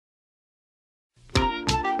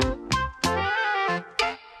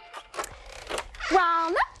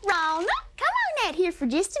here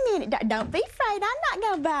for just a minute. Don't be afraid. I'm not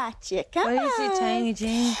gonna bite you. Come on. What is it, Tammy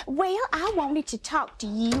Jean? Well, I wanted to talk to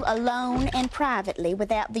you alone and privately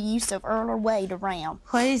without the use of Earl or Wade around.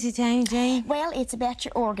 What is it, Tammy Jean? Well, it's about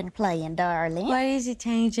your organ playing, darling. What is it,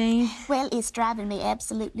 Tammy Jean? Well, it's driving me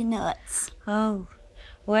absolutely nuts. Oh.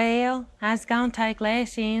 Well, I was gonna take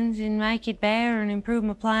lessons and make it better and improve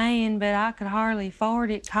my playing, but I could hardly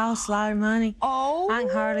afford it. It costs a lot of money. Oh. I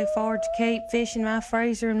can hardly afford to keep fishing my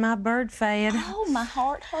freezer and my bird fed. Oh, my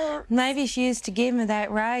heart hurts. Maybe she used to give me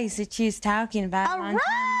that raise that she was talking about. A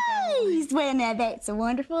raise? Well, now that's a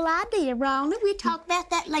wonderful idea, Rhonda. We'll talk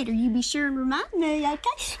about that later. You be sure and remind me,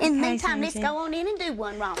 okay? In the meantime, let's go on in and do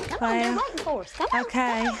one, Rhonda. Come on, they're waiting for us. Come on.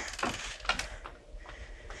 Okay. Come on.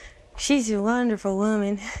 She's a wonderful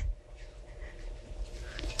woman.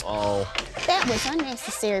 Oh. That was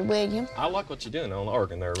unnecessary, William. I like what you're doing on the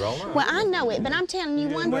organ there, Roland. Well, I know it, but I'm telling you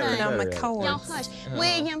one thing. On my chords. Y'all hush.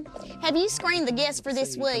 William, have you screened the guests for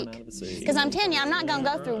this week? Because I'm telling you, I'm not going to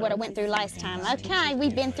go through what I went through last time. Okay,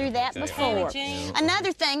 we've been through that before.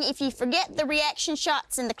 Another thing, if you forget the reaction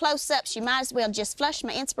shots and the close-ups, you might as well just flush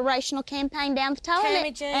my inspirational campaign down the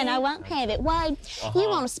toilet, and I won't have it. Wade, you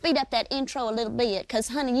want to speed up that intro a little bit, because,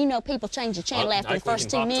 honey, you know people change the channel after the first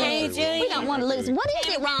 2 minutes. We don't want to lose them. What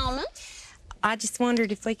is it, Roland? I just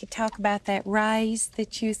wondered if we could talk about that raise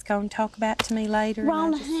that you was going to talk about to me later.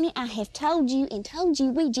 Rhonda, honey, I have told you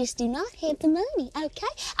we just do not have the money, okay?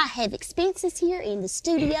 I have expenses here in the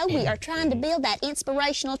studio. We are trying to build that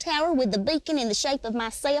inspirational tower with the beacon in the shape of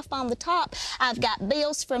myself on the top. I've got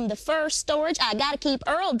bills from the fur storage. I got to keep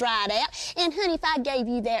Earl dried out. And, honey, if I gave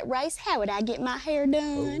you that raise, how would I get my hair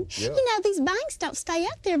done? You know, these banks don't stay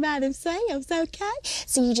out there by themselves, okay?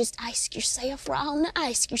 So you just ask yourself, Rhonda,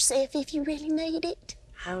 ask yourself if you really need it.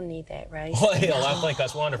 I don't need that raise. Well, I think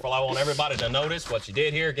that's wonderful. I want everybody to notice what you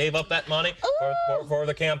did here, gave up that money for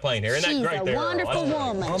the campaign here. Isn't that great there, Earl? She's a wonderful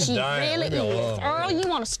woman. She really is. Earl, you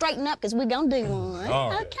want to straighten up because we're going to do one.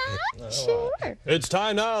 Okay? Sure. It's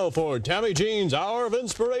time now for Tammy Jean's Hour of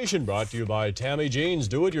Inspiration, brought to you by Tammy Jean's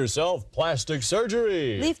Do-It-Yourself Plastic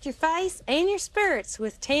Surgery. Lift your face and your spirits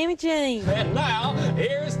with Tammy Jean. And now,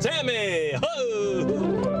 here's Tammy.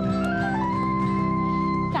 Ho!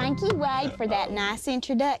 Thank you, Wade, for that nice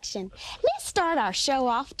introduction. Let's start our show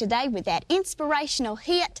off today with that inspirational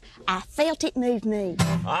hit, I Felt It Move Me.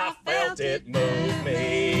 I felt it move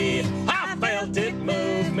me. I felt it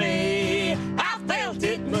move me. I felt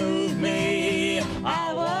it move me.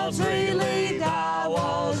 I was relieved. I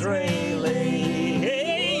was relieved.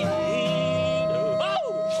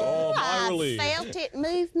 I felt it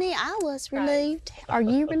move me. I was relieved. Are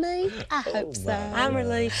you relieved? I hope so. I'm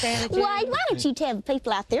relieved, Tammy Jean. Wade, why don't you tell the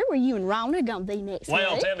people out there where you and Rhonda are going to be next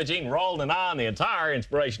Well, week? Tammy Jean, Roland, and I and the entire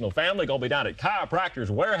inspirational family going to be down at Chiropractor's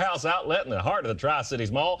Warehouse Outlet in the heart of the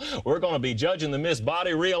Tri-Cities Mall. We're going to be judging the Miss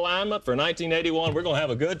Body realignment for 1981. We're going to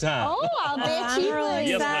have a good time. Oh, I'll bet you will. I'm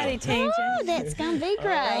really excited, Tammy Jean. Oh, that's going to be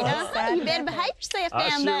great. You better behave yourself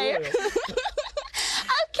down there.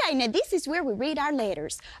 Okay, now this is where we read our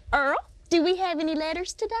letters. Earl, do we have any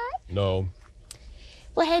letters today? No.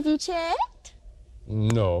 Well, have you checked?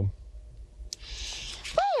 No.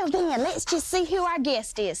 Well, then, let's just see who our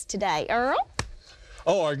guest is today. Earl?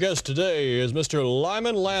 Oh, our guest today is Mr.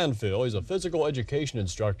 Lyman Landfill. He's a physical education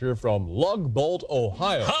instructor from Lugbolt,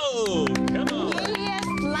 Ohio. Oh, come on. Yes,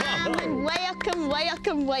 Lyman, welcome,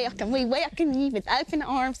 welcome, welcome. We welcome you with open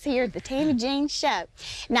arms here at the Tammy Jean Show.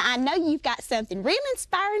 Now, I know you've got something real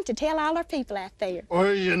inspiring to tell all our people out there.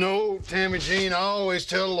 Well, you know, Tammy Jean, I always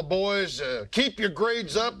tell the boys, keep your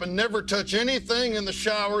grades up and never touch anything in the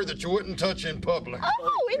shower that you wouldn't touch in public.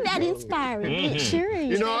 Oh, isn't that inspiring? It sure is.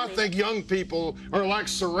 You know, I think young people are like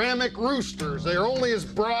ceramic roosters. They're only as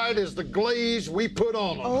bright as the glaze we put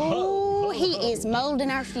on them. Oh, he is molding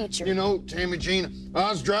our future. You know, Tammy Jean, I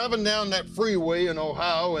was driving down that freeway in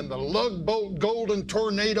Ohio in the Lugbolt Golden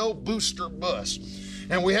Tornado Booster Bus.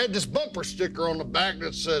 And we had this bumper sticker on the back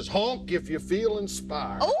that says, honk if you feel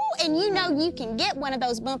inspired. Oh, and you know you can get one of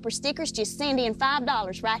those bumper stickers. Just send in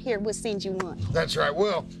 $5 right here. We'll send you one. That's right.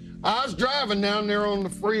 Well, I was driving down there on the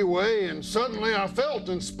freeway, and suddenly I felt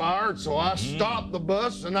inspired, so I stopped the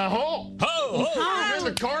bus and I honked. And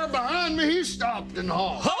the car behind me, he stopped and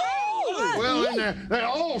honked. Well, and they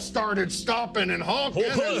all started stopping and honking.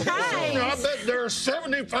 And, I bet there are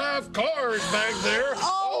 75 cars back there,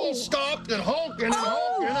 all stopped and honking and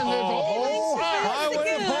honking, and there's all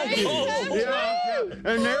highway of honking.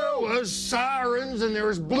 Yeah, and there was sirens, and there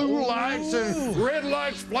was blue lights and red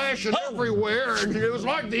lights flashing everywhere, and it was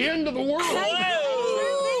like the end of the world.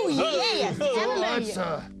 Yes,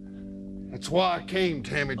 That's why I came,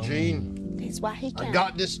 Tammy Jean. That's why he came. I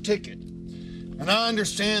got this ticket. And I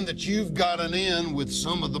understand that you've got an in with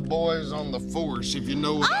some of the boys on the force, if you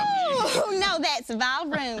know what I mean. Oh, no, that's a vile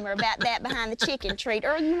rumor about that behind the chicken treat.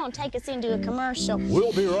 Earl, you want to take us into a commercial?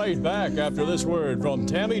 We'll be right back after this word from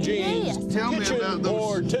Tammy Jean's Yes. Tell me Kitchen about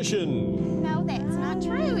those. Mortician. No, that's not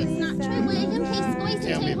true. It's not true, William. He's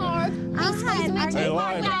squeezing too hard. He's squeezing me Hey, too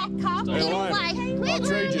hard. Lyman. Cough, Hey, get Lyman, away. I'll Quit,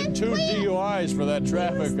 trade you Lyman, 2 quit. DUIs for that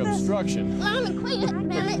traffic obstruction. Lyman, quit.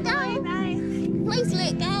 Now let go. Please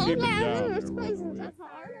let go. Keep it Lyman, down. you're squeezing too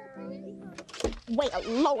hard. Well,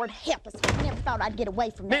 Lord help us. I never thought I'd get away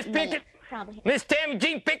from Miss that man. Pickett? Probably. Miss Tammy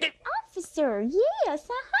Jean Pickett? Officer, yes.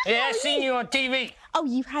 Yeah, I seen you on TV. Oh,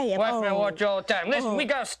 you have? Wife and I watch you all the time. Listen, we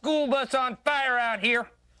got a school bus on fire out here,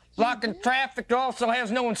 blocking traffic. It also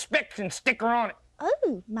has no inspection sticker on it.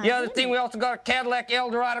 Oh, my The other goodness. thing, we also got a Cadillac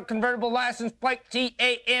Eldorado convertible license plate, Tammy.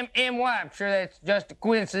 I'm sure that's just a I'm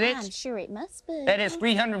coincidence. sure it must be. That has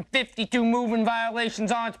 352 moving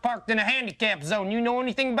violations on. It's parked in a handicap zone. You know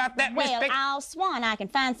anything about that, Miss Well, Pickett? I'll swan I can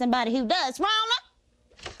find somebody who does.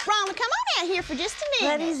 Rona, come on out here for just a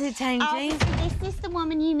minute. What is it, Tammy Jean? Officer, this is the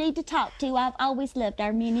woman you need to talk to. I've always loved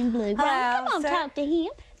our men in blue. Rona, Hello, come on, sir. talk to him.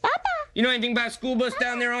 Bye-bye. You know anything about a school bus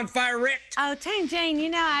down there on fire wrecked? Oh, Tammy Jean, you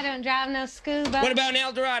know I don't drive no school bus. What about an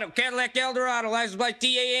Eldorado? Cadillac Eldorado, license plate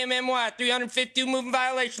Tammy, 352 moving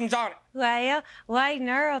violations on it. Well, Wade and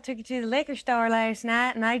Earl took it to the liquor store last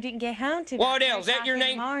night, and they didn't get home till about Waddell, is that 3 your o'clock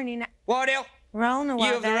name? in the morning. Waddell, Rona you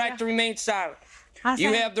have the Waddell. right to remain silent. I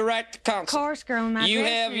You said, have the right to counsel. course, girl, in my You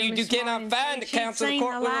dressing have, room you this cannot morning find the said she'd counsel. The seen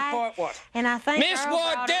court the will light, report what? And I think Miss Earl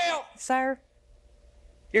brought her- Waddell! Sir,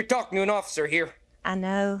 You're talking to an officer here. I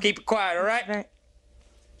know. Keep it quiet, all right? But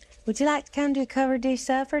would you like to come to a covered dish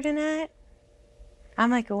supper tonight? I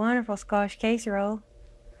make a wonderful squash casserole.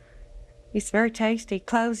 It's very tasty.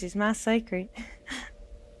 Clothes is my secret.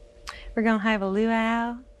 We're gonna have a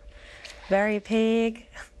luau, bury a pig.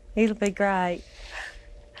 It'll be great.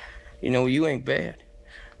 You know, you ain't bad.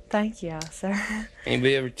 Thank y'all, sir.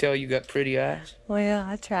 Anybody ever tell you got pretty eyes? Well,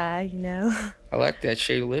 I try, you know. I like that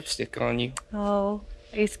shade of lipstick on you. Oh,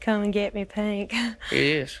 it's come and get me pink. It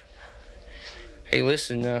is. Hey,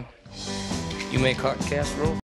 listen, you make hot casserole?